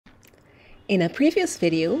In a previous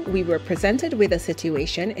video, we were presented with a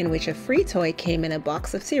situation in which a free toy came in a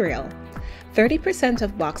box of cereal. 30%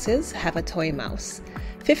 of boxes have a toy mouse,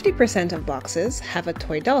 50% of boxes have a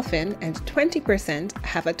toy dolphin, and 20%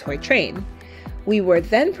 have a toy train. We were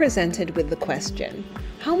then presented with the question,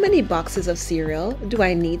 how many boxes of cereal do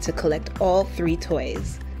I need to collect all 3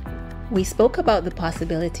 toys? We spoke about the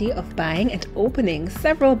possibility of buying and opening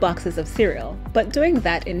several boxes of cereal, but doing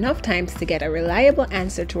that enough times to get a reliable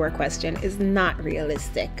answer to our question is not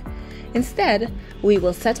realistic. Instead, we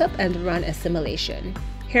will set up and run a simulation.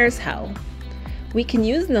 Here's how. We can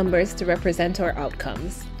use numbers to represent our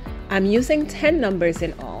outcomes. I'm using 10 numbers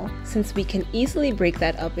in all, since we can easily break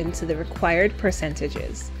that up into the required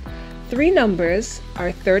percentages. 3 numbers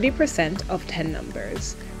are 30% of 10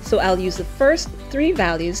 numbers. So I'll use the first 3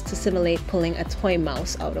 values to simulate pulling a toy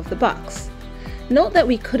mouse out of the box. Note that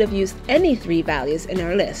we could have used any 3 values in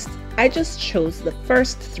our list. I just chose the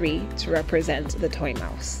first 3 to represent the toy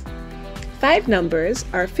mouse. 5 numbers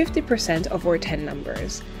are 50% of our 10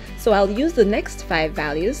 numbers. So I'll use the next 5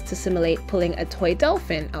 values to simulate pulling a toy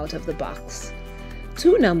dolphin out of the box.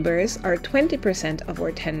 2 numbers are 20% of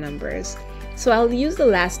our 10 numbers. So I'll use the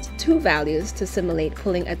last 2 values to simulate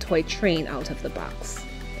pulling a toy train out of the box.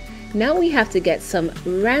 Now we have to get some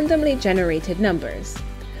randomly generated numbers.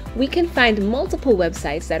 We can find multiple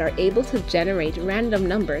websites that are able to generate random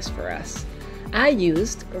numbers for us. I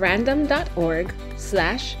used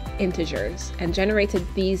random.org/integers and generated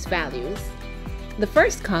these values. The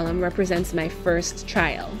first column represents my first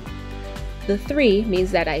trial. The 3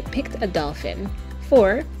 means that I picked a dolphin.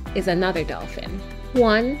 4 is another dolphin.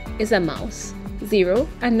 1 is a mouse. 0,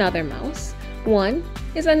 another mouse. 1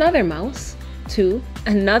 is another mouse. 2,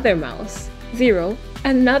 another mouse. 0,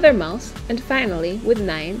 another mouse. And finally, with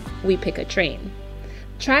 9, we pick a train.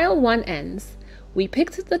 Trial 1 ends. We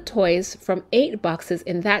picked the toys from 8 boxes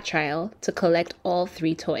in that trial to collect all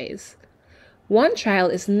 3 toys. 1 trial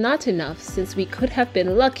is not enough since we could have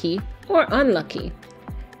been lucky or unlucky.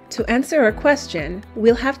 To answer our question,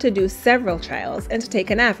 we'll have to do several trials and take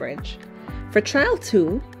an average. For trial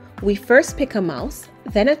 2, we first pick a mouse,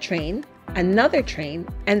 then a train, another train,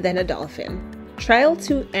 and then a dolphin. Trial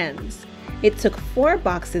 2 ends. It took 4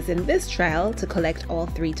 boxes in this trial to collect all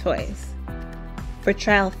 3 toys. For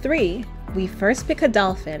trial 3, we first pick a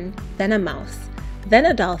dolphin, then a mouse, then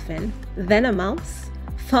a dolphin, then a mouse,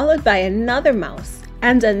 followed by another mouse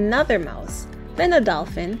and another mouse, then a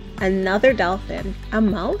dolphin, a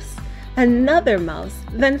mouse, another mouse,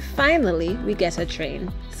 then finally we get a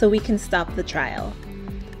train, so we can stop the trial.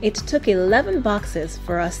 It took 11 boxes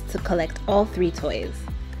for us to collect all 3 toys.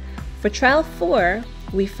 For trial 4,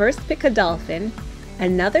 we first pick a dolphin,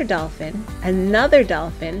 another dolphin, a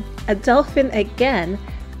dolphin again,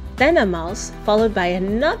 then a mouse, followed by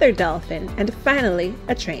another dolphin, and finally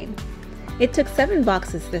a train. It took 7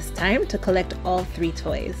 boxes this time to collect all 3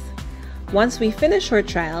 toys. Once we finish our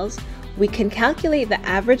trials, we can calculate the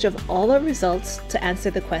average of all our results to answer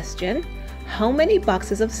the question, how many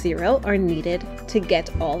boxes of cereal are needed to get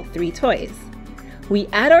all 3 toys? We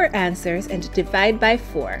add our answers and divide by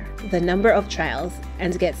 4, the number of trials,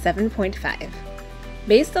 and get 7.5.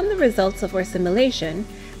 Based on the results of our simulation,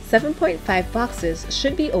 7.5 boxes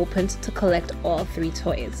should be opened to collect all 3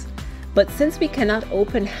 toys. But since we cannot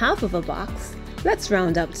open half of a box, let's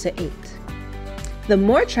round up to 8. The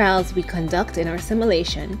more trials we conduct in our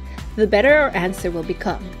simulation, the better our answer will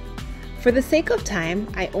become. For the sake of time,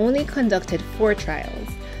 I only conducted 4 trials,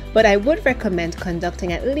 but I would recommend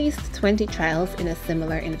conducting at least 20 trials in a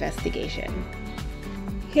similar investigation.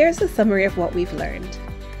 Here's a summary of what we've learned.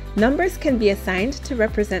 Numbers can be assigned to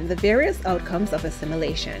represent the various outcomes of a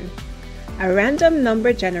simulation. A random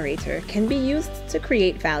number generator can be used to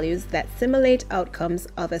create values that simulate outcomes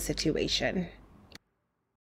of a situation.